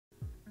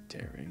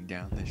Tearing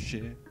down the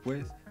ship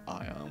with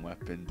ion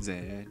weapons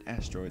and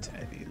asteroids,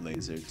 heavy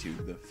laser to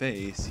the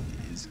face. He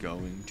is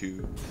going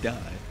to die.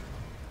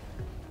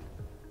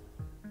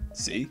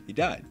 See? He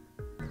died.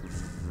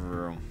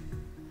 Vroom.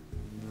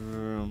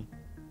 Vroom.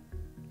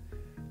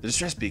 The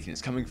distress beacon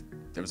is coming.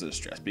 There was a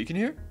distress beacon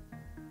here?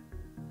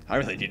 I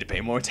really need to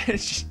pay more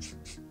attention.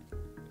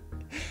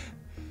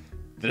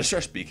 The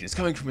distress beacon is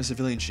coming from a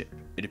civilian ship.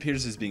 It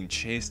appears as being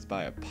chased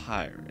by a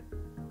pirate.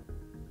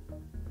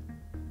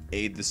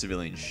 Aid the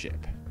civilian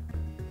ship.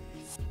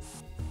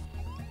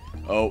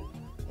 Oh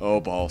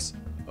balls.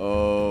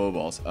 Oh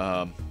balls.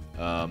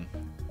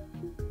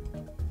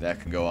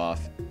 That can go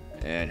off,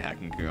 and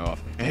hacking can go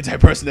off.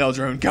 Anti-personnel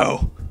drone,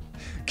 go!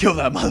 Kill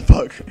that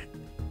motherfucker.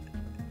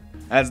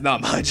 That's not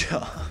my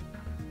job.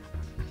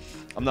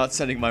 I'm not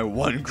sending my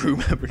one crew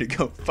member to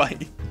go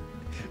fight.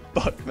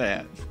 Fuck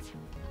that.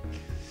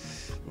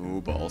 Ooh,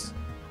 balls.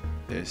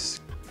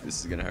 This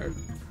is gonna hurt.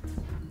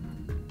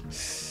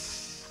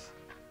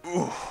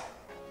 Ooh.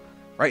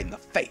 Right in the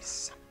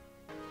face.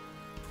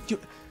 Dude,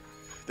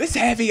 this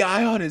heavy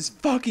ion is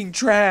fucking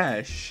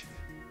trash.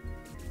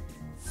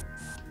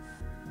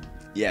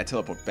 Yeah,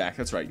 teleport back.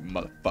 That's right, you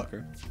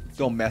motherfucker.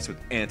 Don't mess with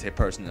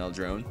anti-personnel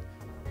drone.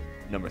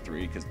 Number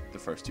 3, because the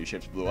first 2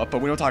 ships blew up,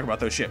 but we don't talk about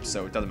those ships,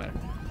 so it doesn't matter.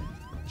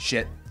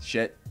 Shit.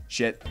 Get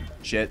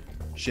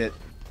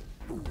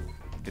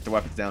the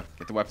weapons down.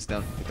 Get the weapons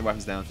down. Get the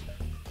weapons down.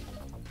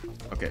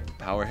 Okay,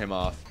 power him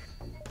off.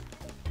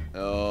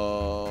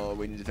 Oh,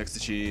 we need to fix the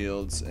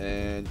shields,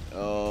 and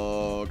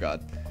oh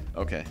god.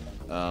 Okay,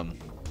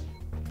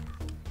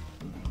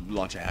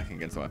 launch a hacking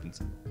against the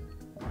weapons.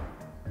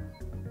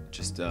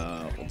 Just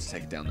we'll just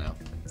take it down now,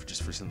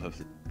 just for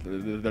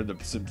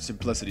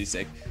simplicity's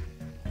sake.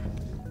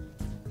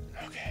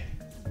 Okay,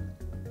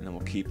 and then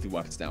we'll keep the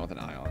weapons down with an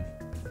ion.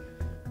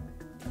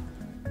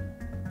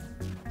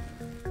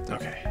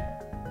 Okay,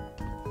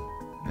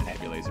 and then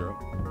heavy laser.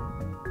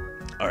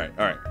 All right.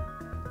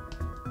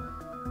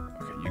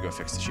 You go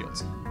fix the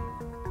shields.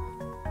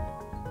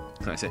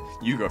 When I say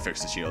you go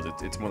fix the shields,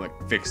 it's more like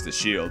fix the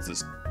shields.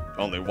 There's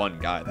only one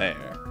guy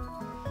there.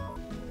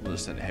 We'll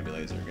just send a heavy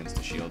laser against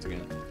the shields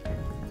again.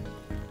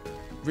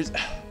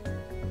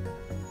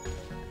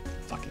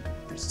 Fucking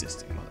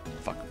resisting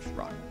motherfuckers,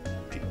 rock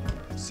people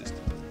resisting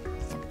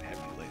fucking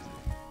heavy laser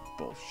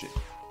bullshit.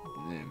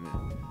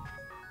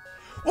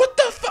 What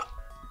the fuck?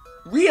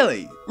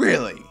 Really?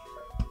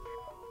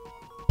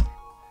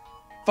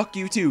 Fuck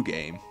you too,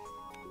 game.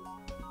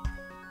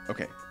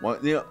 Okay, well,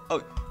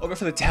 I'll go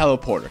for the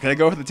teleporter. Can I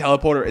go for the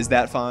teleporter? Is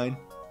that fine?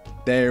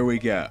 There we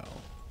go.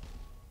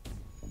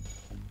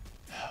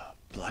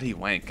 Bloody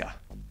wanka.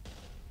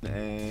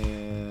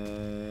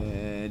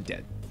 And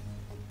dead.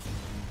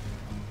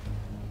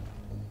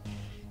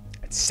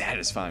 It's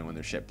satisfying when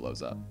their ship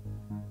blows up.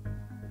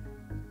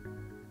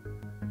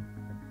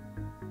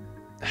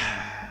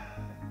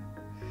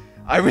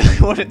 I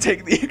really want to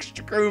take the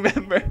extra crew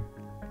member.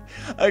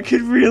 I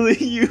could really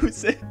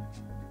use it.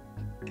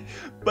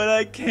 But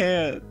I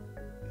can't.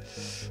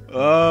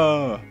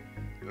 Oh,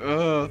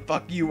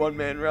 fuck you, one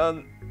man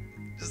run.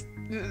 Just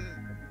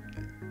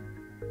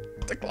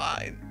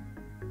decline.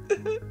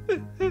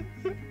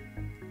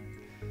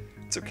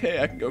 It's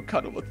okay. I can go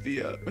cuddle with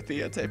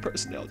the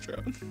anti-personnel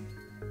drone.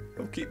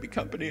 He'll keep me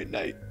company at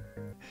night.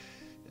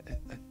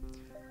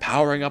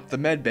 Powering up the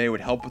med bay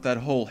would help with that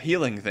whole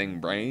healing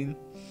thing, brain.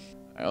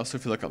 I also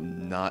feel like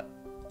I'm not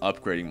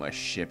upgrading my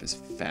ship as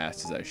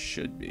fast as I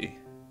should be.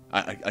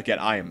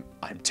 I'm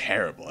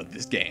terrible at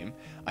this game.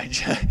 I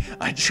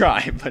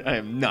try, but I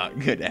am not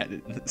good at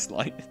it in the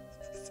slightest.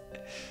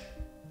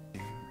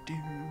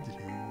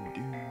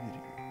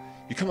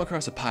 You come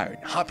across a pirate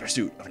in hot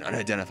pursuit of an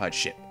unidentified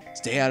ship.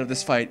 Stay out of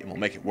this fight and we'll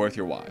make it worth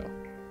your while.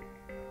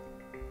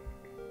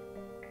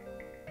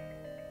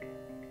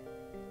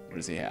 What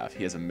does he have?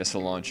 He has a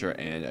missile launcher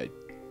and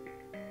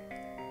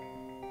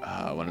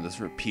one of those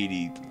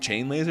repeaty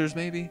chain lasers,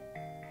 maybe?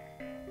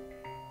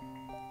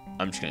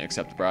 I'm just gonna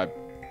accept the bribe.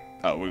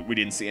 Oh, we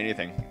didn't see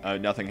anything.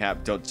 Nothing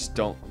happened.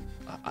 Don't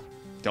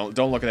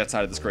look at that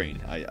side of the screen.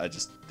 I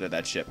just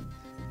that ship.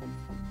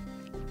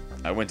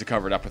 I went to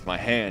cover it up with my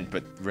hand,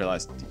 but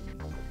realized,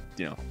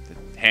 the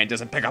hand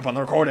doesn't pick up on the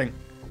recording.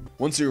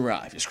 Once you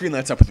arrive, your screen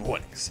lights up with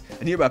warnings.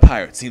 A nearby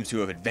pirate seems to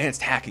have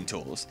advanced hacking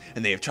tools,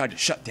 and they have tried to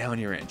shut down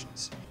your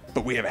engines.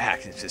 But we have a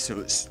hacking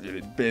system.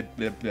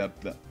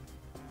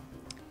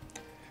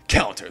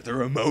 Counter the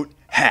remote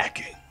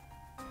hacking.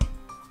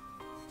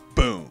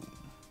 Boom.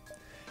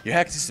 Your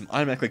hacking system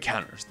automatically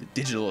counters the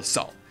digital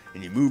assault,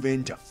 and you move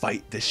in to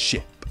fight the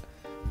ship.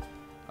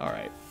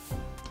 Alright.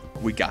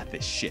 We got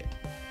this shit.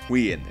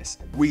 We in this.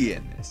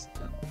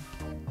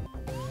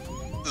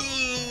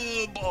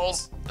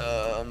 Balls.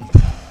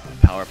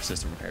 Power up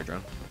system repair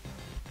drone.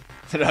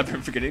 That I've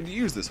been forgetting to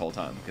use this whole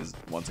time, because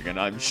once again,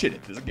 I'm shit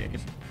at this game.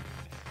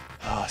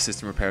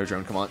 System repair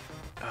drone, come on.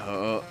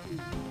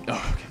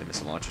 Okay, the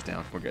missile launcher's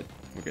down. We're good.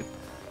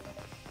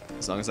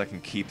 As long as I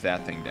can keep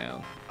that thing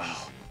down.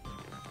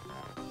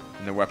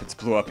 And the weapons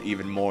blew up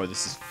even more.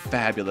 This is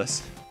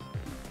fabulous.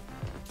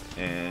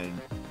 And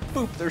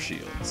Boop their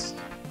shields.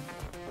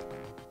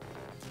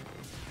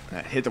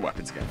 Alright, hit the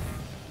weapons again.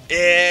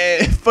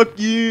 Eh, fuck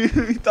you.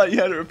 You thought you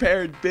had it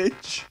repaired,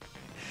 bitch.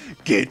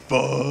 Get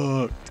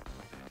fucked.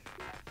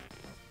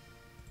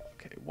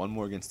 Okay, one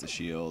more against the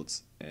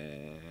shields.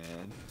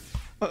 And...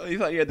 oh, you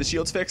thought you had the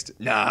shields fixed?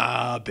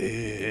 Nah,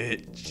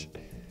 bitch.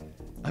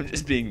 I'm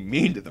just being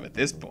mean to them at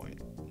this point.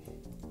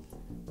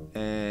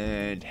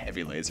 And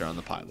heavy laser on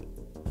the pilot.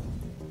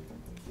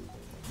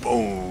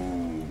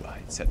 Boom. I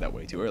said that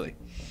way too early.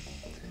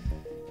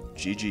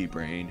 GG,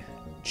 brain.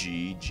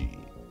 GG.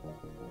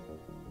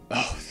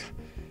 Oh,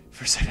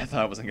 for a second I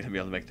thought I wasn't going to be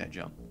able to make that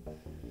jump.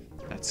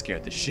 That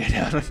scared the shit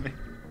out of me.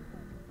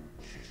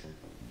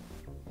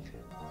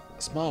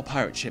 A small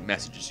pirate ship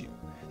messages you.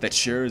 That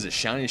sure is a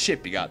shiny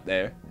ship you got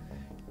there.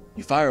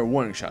 You fire a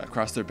warning shot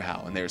across their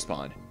bow and they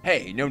respond,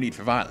 "Hey, no need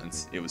for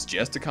violence. It was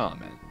just a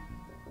comment."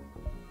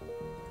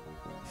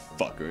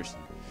 Fuckers.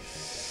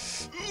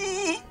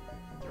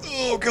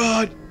 Oh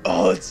god.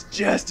 Oh, it's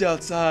just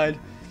outside.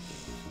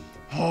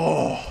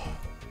 Oh.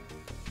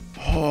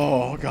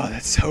 Oh god,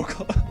 that's so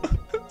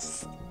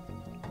close.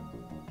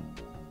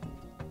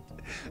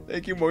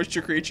 Thank you,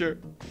 moisture creature.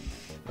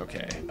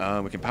 Okay,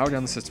 we can power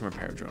down the system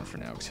repair drone for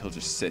now because he'll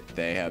just sit.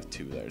 They have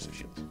 2 layers of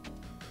shields.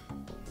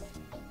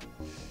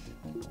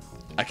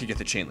 I could get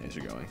the chain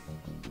laser going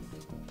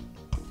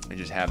and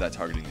just have that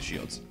targeting the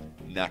shields.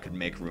 And that could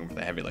make room for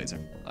the heavy laser.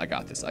 I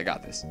got this. I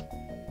got this.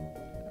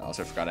 I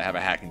also forgot I have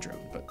a hacking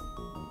drone, but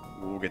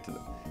we'll get to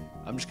them.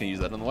 I'm just gonna use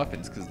that on the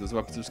weapons because those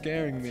weapons are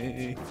scaring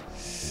me.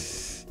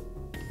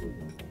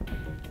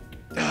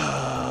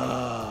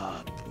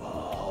 Ah,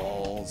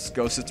 balls.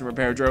 Go system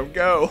repair drone,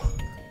 go.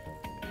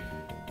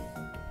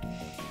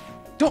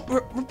 Don't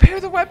repair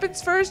the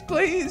weapons first,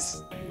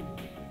 please.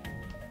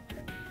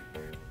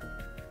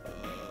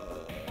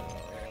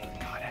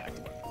 God, hack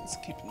the weapons.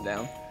 Keep them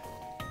down.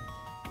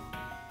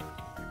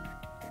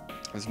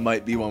 This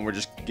might be one we're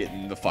just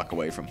getting the fuck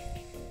away from.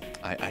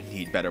 I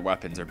need better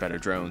weapons or better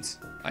drones.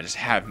 I just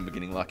haven't been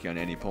getting lucky on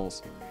any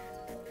pulls.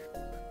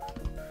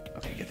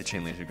 Okay, get the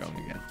chain laser going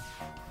again.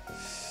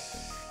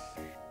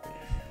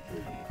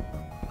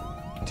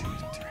 2,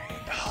 3.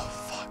 Oh,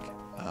 fuck.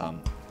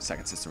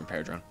 Second system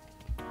repair drone.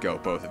 Go,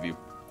 both of you.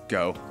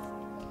 Go.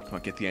 Come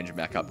on, get the engine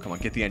back up. Come on,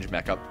 get the engine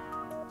back up.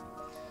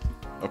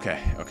 Okay,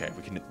 okay,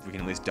 we can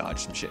at least dodge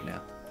some shit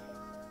now.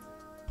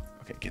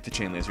 Okay, get the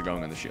chain laser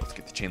going on the shields.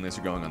 Get the chain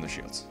laser going on the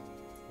shields.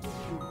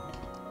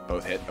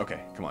 Both hit.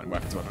 Okay, come on,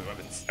 weapons, weapons,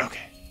 weapons.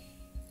 Okay.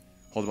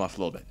 Hold them off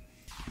a little bit.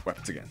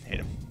 Weapons again. Hit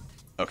him.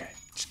 Okay,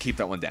 just keep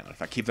that one down.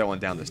 If I keep that one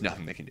down, there's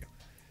nothing they can do.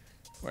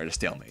 We're at a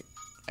stalemate.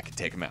 I can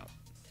take them out.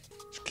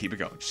 Just keep it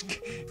going. Just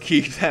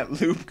keep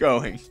that loop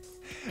going.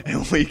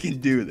 And we can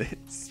do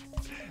this.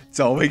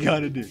 That's all we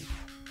gotta do.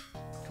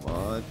 Come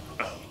on.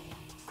 Oh.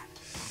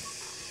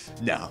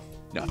 No.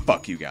 No,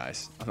 fuck you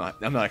guys. I'm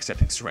not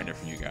accepting surrender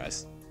from you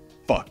guys.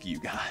 Fuck you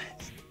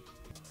guys.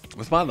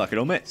 With my luck,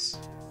 it'll miss.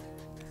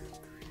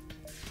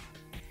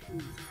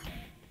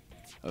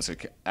 I was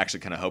actually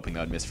kind of hoping that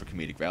would miss for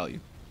comedic value.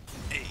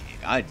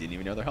 I didn't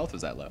even know their health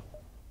was that low.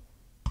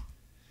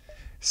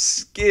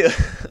 Skill.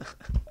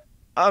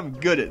 I'm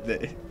good at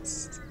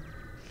this.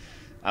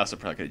 I also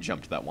probably could have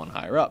jumped that one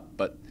higher up,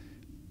 but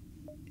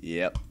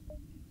yep.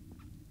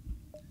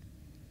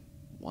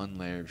 1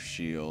 layer of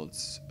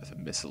shields with a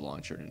missile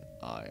launcher and an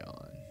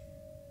ion.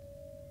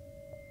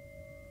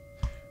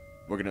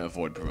 We're going to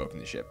avoid provoking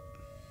the ship.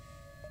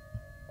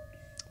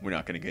 We're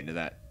not going to get into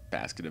that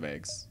basket of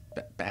eggs.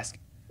 Basket?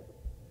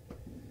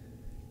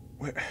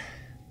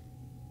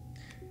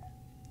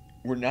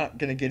 We're not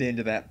going to get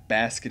into that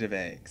basket of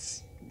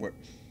eggs.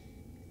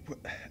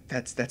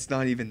 That's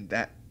not even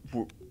that.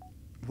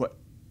 What?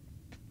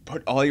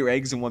 Put all your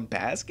eggs in one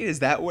basket? Is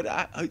that what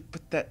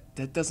but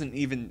that doesn't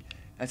even,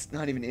 that's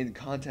not even in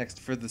context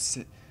for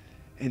the,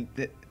 and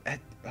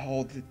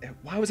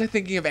why was I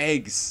thinking of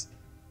eggs?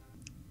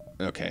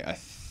 Okay, I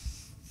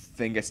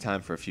think it's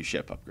time for a few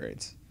ship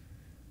upgrades.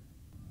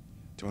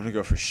 Do I want to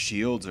go for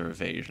shields or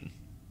evasion?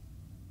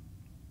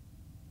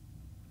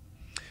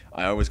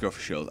 I always go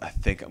for shields. I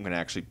think I'm going to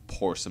actually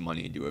pour some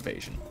money into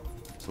evasion.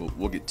 So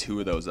we'll get 2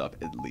 of those up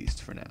at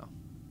least for now.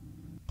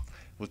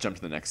 We'll jump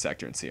to the next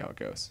sector and see how it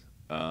goes.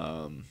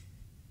 The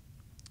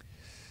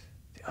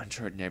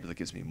Uncharted Nebula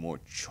gives me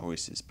more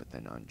choices, but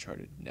then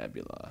Uncharted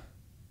Nebula.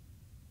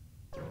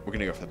 We're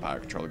gonna go for the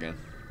pilot control again.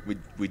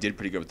 We did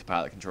pretty good with the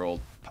pilot control.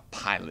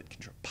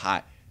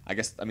 I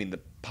guess I mean the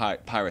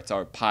pirates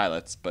are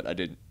pilots, but I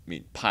didn't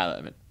mean pilot.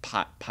 I meant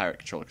pirate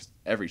control because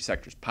every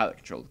sector is pilot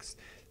controlled. Because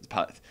it's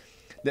pilot.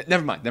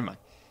 Never mind.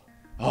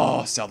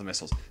 Oh, sell the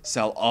missiles.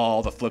 Sell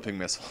all the flipping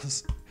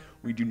missiles.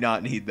 We do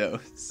not need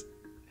those.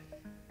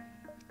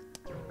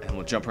 And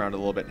we'll jump around a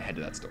little bit and head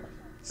to that store.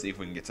 See if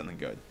we can get something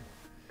good.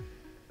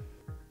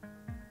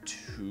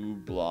 2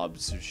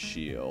 blobs of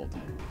shield.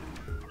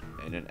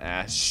 And an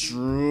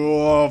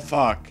astro. Oh,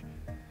 fuck.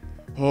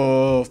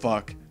 Oh,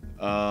 fuck.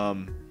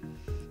 Oh,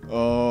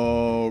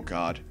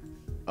 God.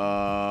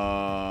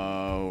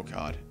 Oh,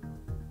 God.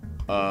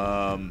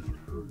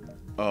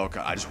 Oh, God.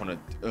 I just want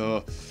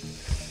to...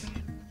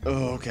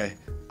 Oh, okay.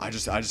 I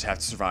just have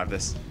to survive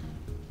this.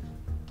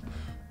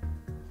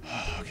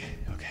 Okay,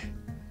 okay.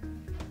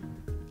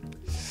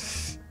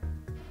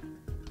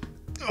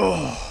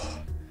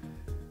 Oh.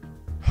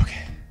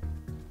 Okay.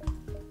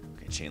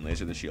 Okay, chain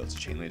laser the shields.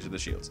 Chain laser the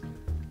shields.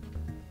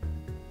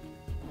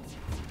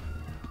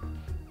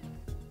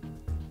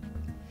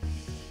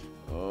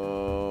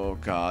 Oh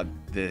god,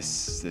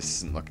 this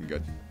isn't looking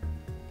good.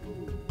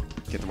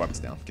 Get the weapons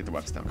down. Get the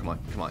weapons down. Come on,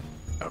 come on.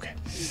 Okay.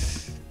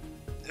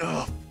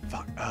 Oh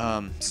fuck.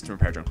 System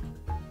repair drone.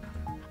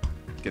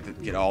 Get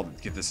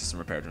the system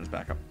repair drones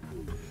back up.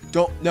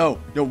 No.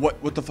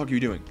 What the fuck are you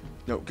doing?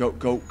 No,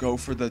 go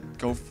for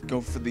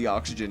the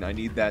oxygen. I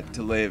need that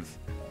to live.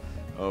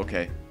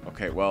 Okay.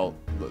 Well,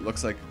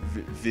 looks like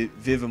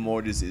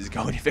Vivamort is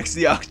going to fix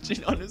the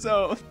oxygen on his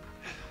own.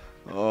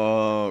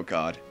 Oh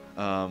god.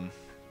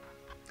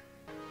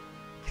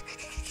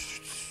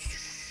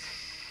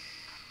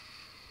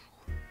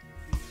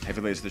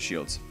 Heavy laser the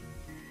shields.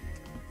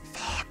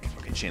 Fuck.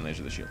 Okay, chain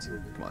laser the shields.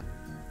 Come on.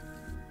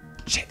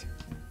 Shit.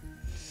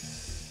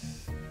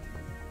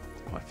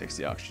 Come on, fix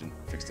the oxygen.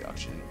 Fix the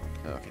oxygen.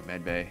 Okay,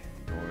 med bay.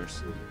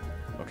 Doors.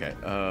 Okay,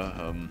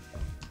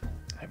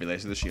 heavy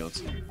laser the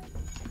shields.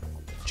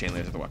 Chain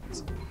laser the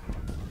weapons.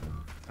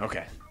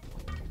 Okay.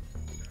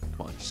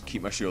 Come on, just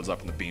keep my shields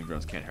up and the beam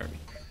drones can't hurt me.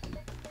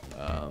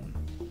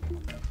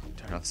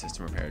 Turn off the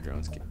system repair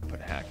drones. Put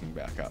hacking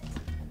back up.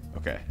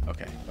 Okay.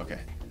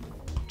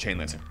 Chain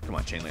laser. Come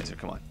on, chain laser.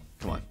 Come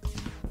on.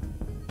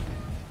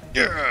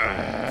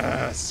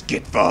 Yes!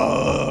 Get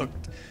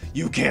fucked!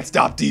 You can't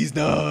stop these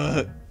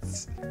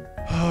nuts!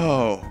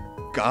 Oh,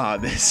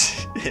 God,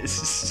 this is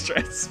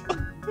stressful.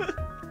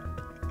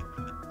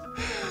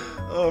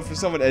 Oh, for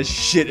someone as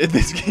shit at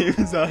this game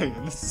as I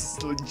am, this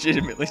is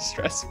legitimately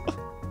stressful.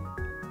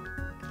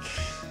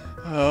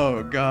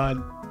 Oh,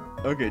 God.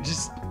 Okay,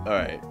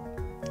 alright.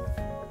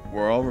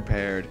 We're all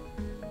repaired.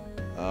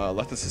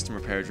 Let the system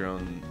repair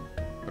drone.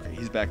 Okay,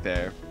 he's back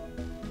there.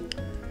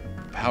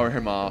 Power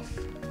him off.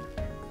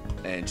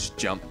 And just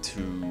jump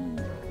to...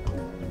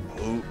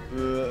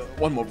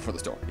 one more before the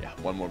store. Yeah,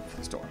 one more before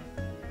the store.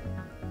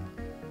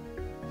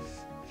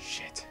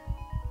 Shit.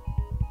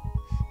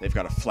 They've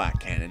got a flat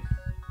cannon.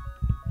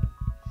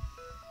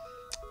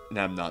 And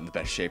I'm not in the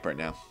best shape right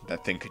now.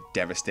 That thing could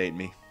devastate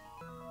me.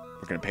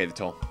 We're gonna pay the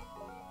toll.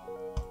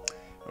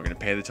 We're gonna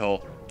pay the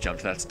toll, jump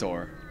to that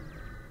store,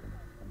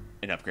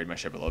 and upgrade my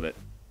ship a little bit.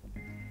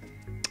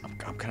 I'm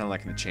kind of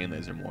liking the chain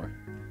laser more,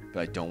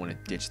 but I don't want to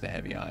ditch the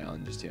heavy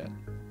ion just yet.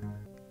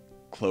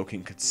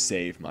 Cloaking could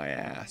save my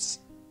ass.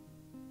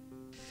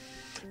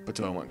 But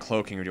do I want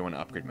cloaking or do I want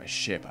to upgrade my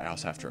ship? I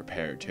also have to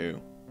repair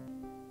too.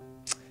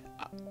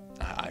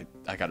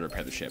 I gotta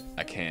repair the ship.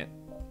 I can't.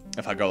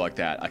 If I go like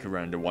that, I could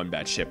run into one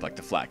bad ship like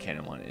the flat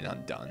cannon one and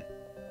I'm done.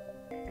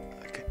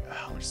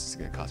 How much is this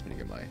gonna cost me to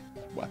get my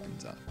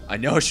weapons up? I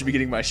know I should be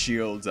getting my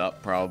shields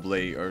up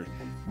probably, or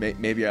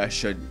maybe I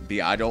should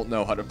be. I don't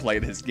know how to play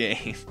this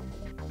game.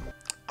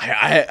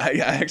 I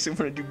actually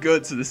want to do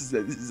good, so this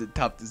is a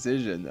tough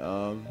decision.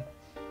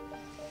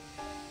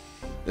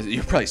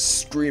 You're probably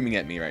screaming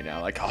at me right now,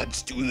 like, oh,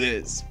 just do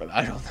this, but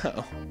I don't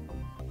know.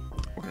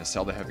 We're gonna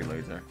sell the heavy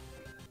laser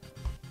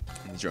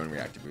and the drone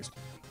reactor boost.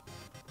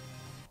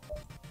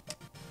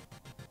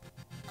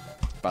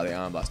 Buy the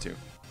ion blast too.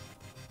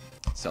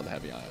 Sell the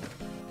heavy ion,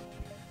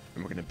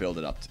 and we're gonna build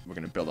it up. We're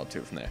gonna build up to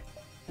it from there.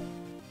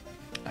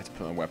 I have to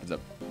put my weapons up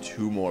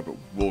 2 more, but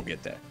we'll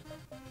get there.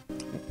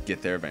 We'll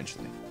get there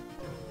eventually.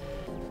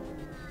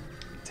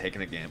 I'm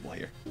taking a gamble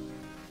here,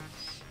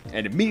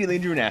 and immediately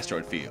into an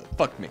asteroid field.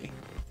 Fuck me.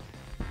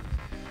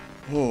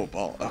 Oh,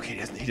 ball. Okay,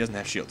 he doesn't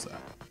have shields though.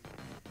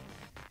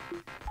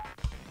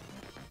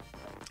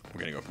 We're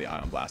gonna go for the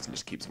ion blast and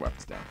just keep his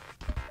weapons down.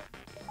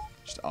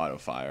 Just auto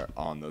fire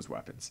on those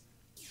weapons.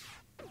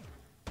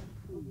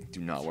 Do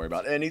not worry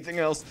about anything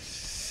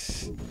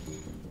else.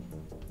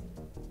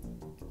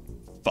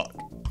 Fuck.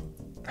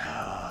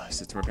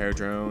 System repair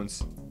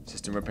drones.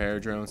 System repair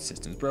drones.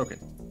 System's broken.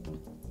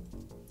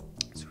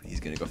 So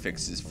he's gonna go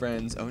fix his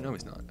friends. Oh no,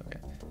 he's not.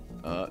 Okay.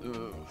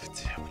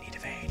 We need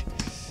evade.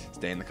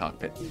 Stay in the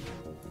cockpit.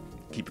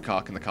 Keep your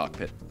cock in the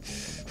cockpit.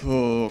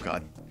 Oh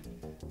god.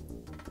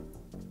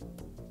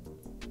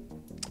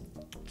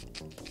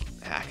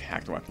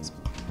 Hack the weapons.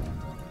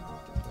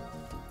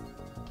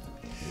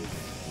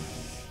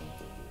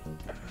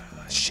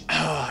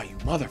 Oh, you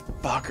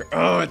motherfucker.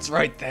 Oh, it's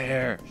right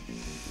there.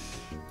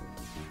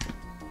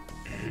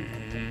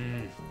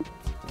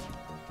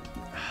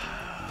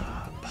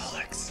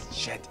 Bollocks.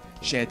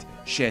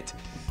 Shit.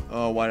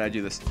 Oh, why did I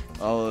do this?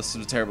 Oh, this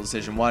was a terrible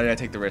decision. Why did I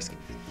take the risk?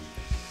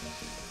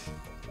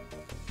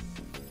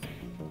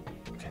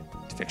 Okay,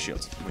 to fix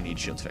shields. We need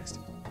shields fixed.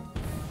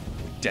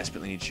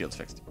 Desperately need shields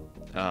fixed.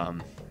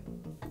 Come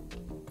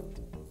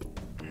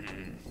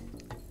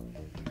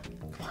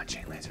on,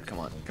 chain laser. Come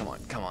on.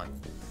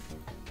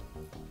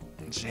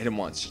 Just hit him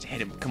once. Just hit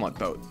him. Come on,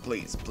 boat.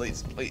 Please.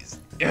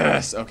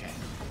 Yes. Okay.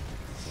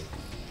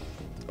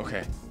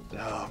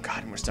 Oh,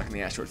 God. We're stuck in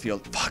the asteroid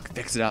field. Fuck.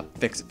 Fix it up.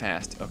 Fix it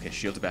fast. Okay.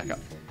 Shield it back up.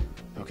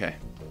 Okay.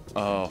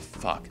 Oh,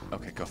 fuck.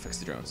 Okay, go fix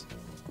the drones.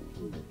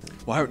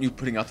 Why aren't you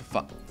putting out the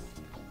fuck?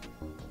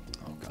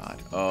 Oh,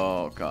 God.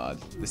 Oh,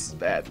 God. This is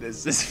bad.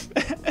 This is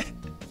bad.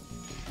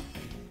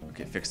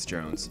 Okay, fix the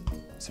drones.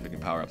 So we can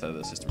power up that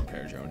other system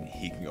repair drone.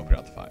 He can go put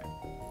out the fire.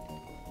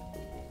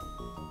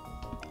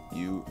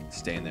 You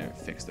stay in there,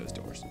 fix those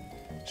doors.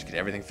 Just get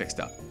everything fixed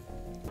up.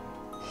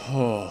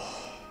 Oh.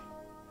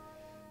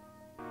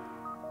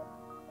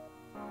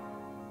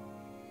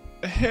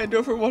 Hand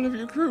over one of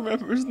your crew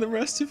members and the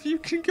rest of you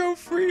can go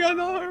free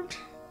unharmed.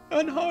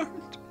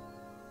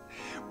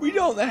 We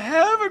don't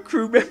have a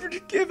crew member to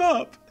give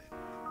up.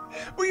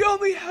 We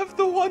only have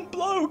the one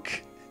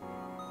bloke.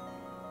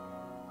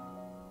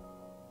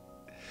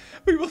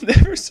 We will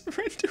never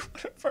surrender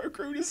one of our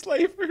crew to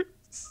slavers.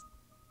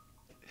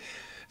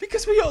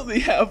 Because we only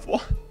have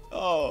one.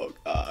 Oh,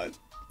 God.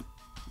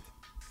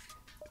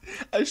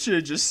 I should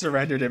have just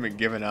surrendered him and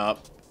given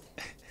up.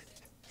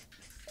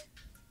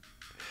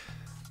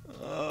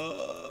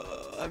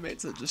 I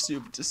made such a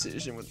stupid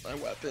decision with my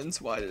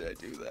weapons. Why did I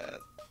do that?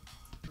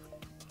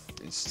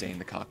 And stay in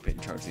the cockpit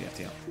and charge the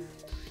FTL.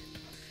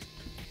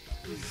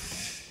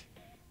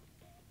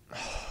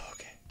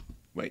 Okay.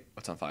 Wait,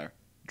 what's on fire?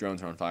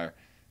 Drones are on fire.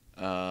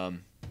 Our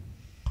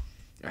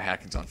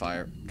hacking's on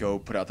fire. Go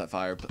put out that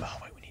fire. Oh,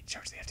 wait, we need to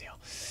charge the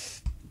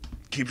FTL.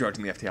 Keep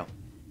charging the FTL.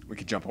 We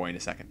can jump away in a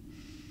second.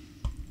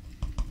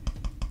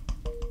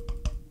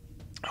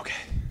 Okay.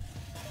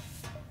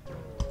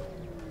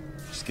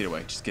 Just get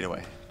away. Just get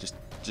away.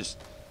 Just.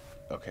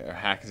 Okay, our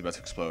hack is about to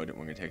explode, and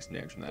we're gonna take some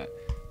damage from that.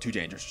 Too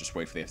dangerous. Just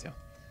wait for the FTL.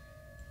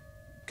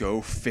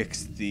 Go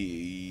fix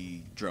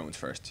the drones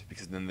first,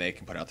 because then they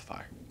can put out the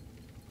fire.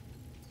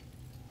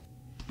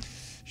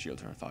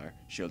 Shields are on fire.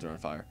 Shields are on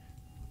fire.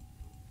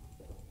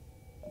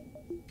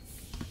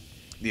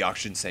 The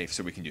oxygen's safe,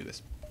 so we can do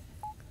this.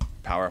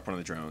 Power up one of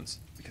the drones,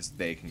 because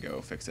they can go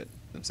fix it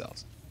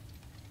themselves.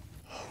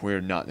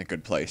 We're not in a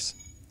good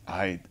place.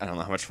 I don't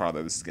know how much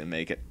farther this is gonna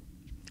make it.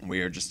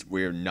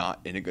 We're not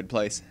in a good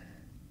place.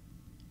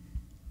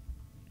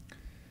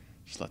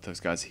 Just let those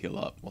guys heal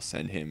up. We'll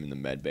send him in the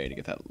med bay to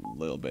get that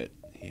little bit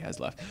he has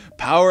left.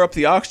 Power up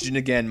the oxygen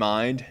again,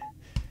 mind.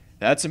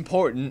 That's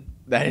important.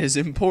 That is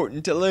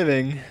important to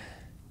living.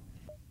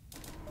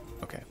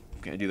 Okay,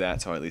 I'm gonna do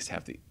that so I at least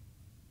have the...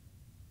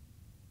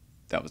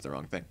 That was the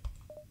wrong thing.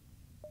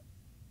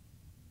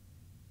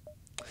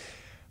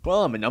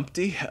 Well, I'm a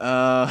numpty.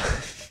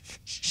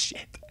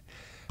 Shit.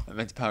 I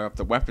meant to power up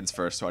the weapons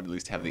first so I'd at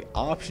least have the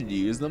option to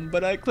use them,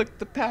 but I clicked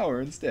the power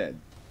instead.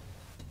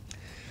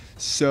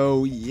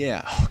 So,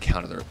 yeah. Oh,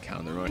 counter the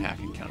remote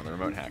hacking. Counter the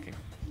remote hacking.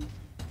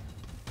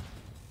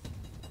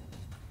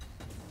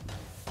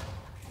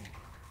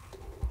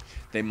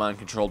 They mind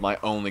controlled my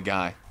only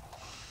guy.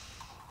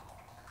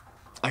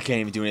 I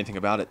can't even do anything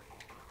about it.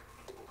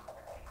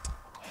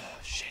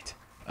 Shit.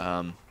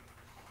 I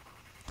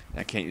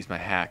can't use my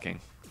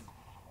hacking.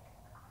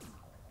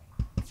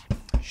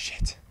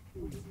 Shit.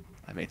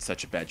 I made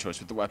such a bad choice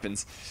with the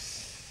weapons.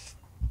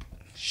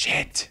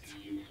 Shit.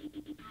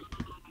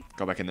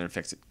 Go back in there and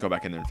fix it. Go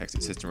back in there and fix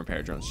it. System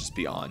repair drones. Just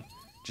be on.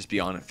 Just be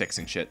on and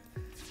fixing shit.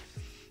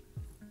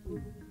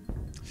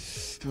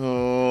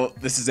 Oh,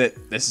 this is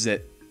it. This is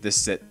it. This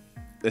is it.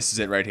 This is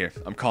it right here.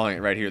 I'm calling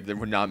it right here.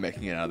 We're not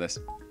making it out of this.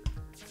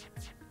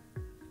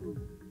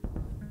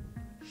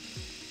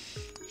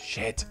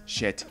 Shit.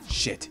 Shit.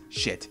 Shit.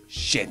 Shit.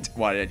 Shit.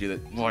 Why did I do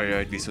that? Why did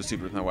I be so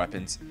stupid with my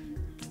weapons?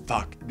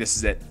 Fuck. This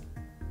is it.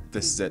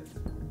 This is it.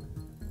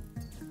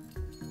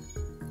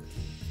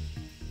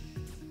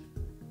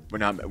 We're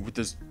not.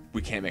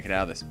 We can't make it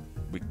out of this.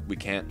 We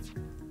can't.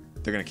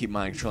 They're gonna keep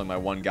mind controlling my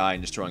one guy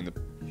and destroying the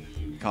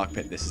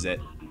cockpit. This is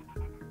it.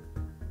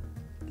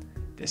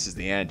 This is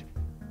the end.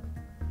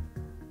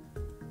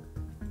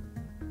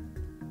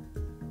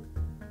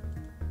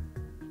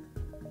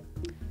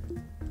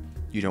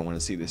 You don't want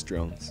to see this,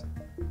 drones.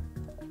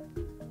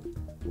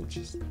 We'll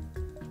just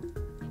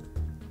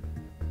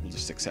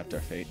accept our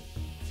fate.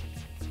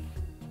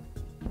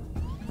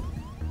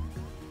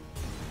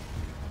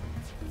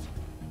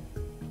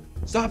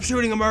 Stop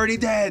shooting, I'm already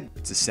dead!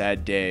 It's a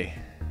sad day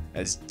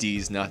as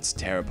Deez Nuts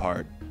tear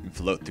apart and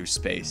float through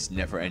space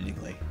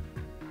never-endingly,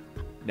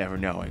 never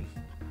knowing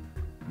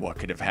what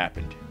could have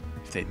happened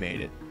if they'd made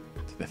it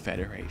to the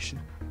Federation.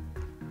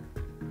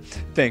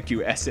 Thank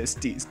you, SS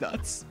Deez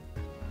Nuts.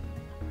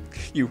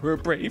 You were a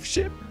brave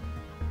ship.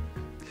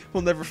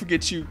 We'll never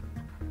forget you,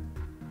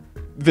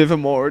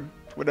 Vivamord,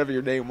 whatever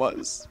your name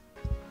was.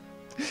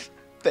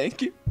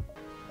 Thank you.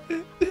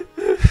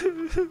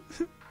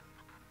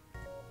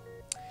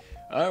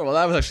 Alright, well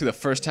that was actually the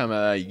first time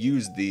I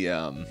used the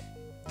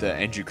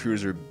NG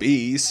Cruiser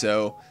B,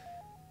 so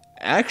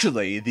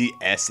actually the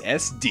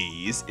SS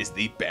Deez is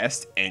the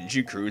best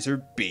NG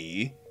Cruiser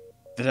B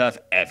that I've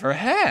ever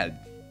had.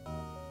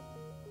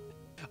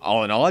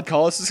 All in all, I'd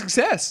call this a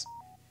success.